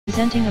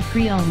Presenting a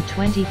pre-owned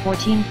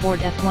 2014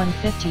 Ford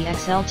F-150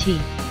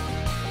 XLT.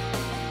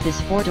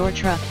 This four-door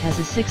truck has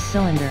a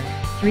six-cylinder,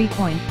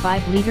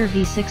 3.5-liter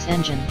V6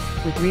 engine,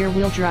 with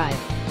rear-wheel drive,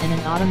 and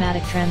an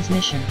automatic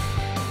transmission.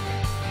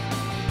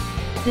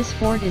 This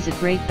Ford is a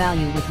great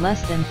value with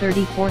less than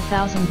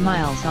 34,000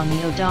 miles on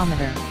the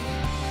odometer.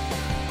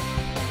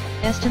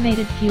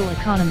 Estimated fuel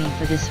economy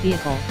for this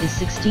vehicle is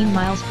 16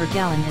 miles per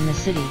gallon in the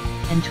city,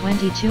 and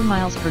 22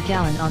 miles per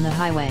gallon on the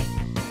highway.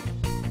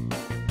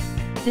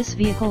 This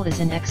vehicle is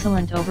in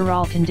excellent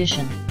overall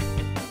condition.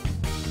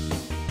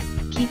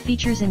 Key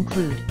features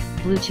include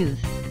Bluetooth,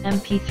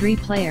 MP3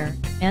 player,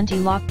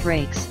 anti-lock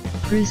brakes,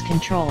 cruise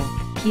control,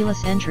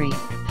 keyless entry,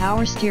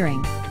 power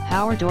steering,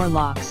 power door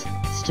locks,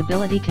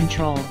 stability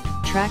control,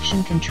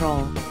 traction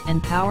control,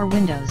 and power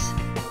windows.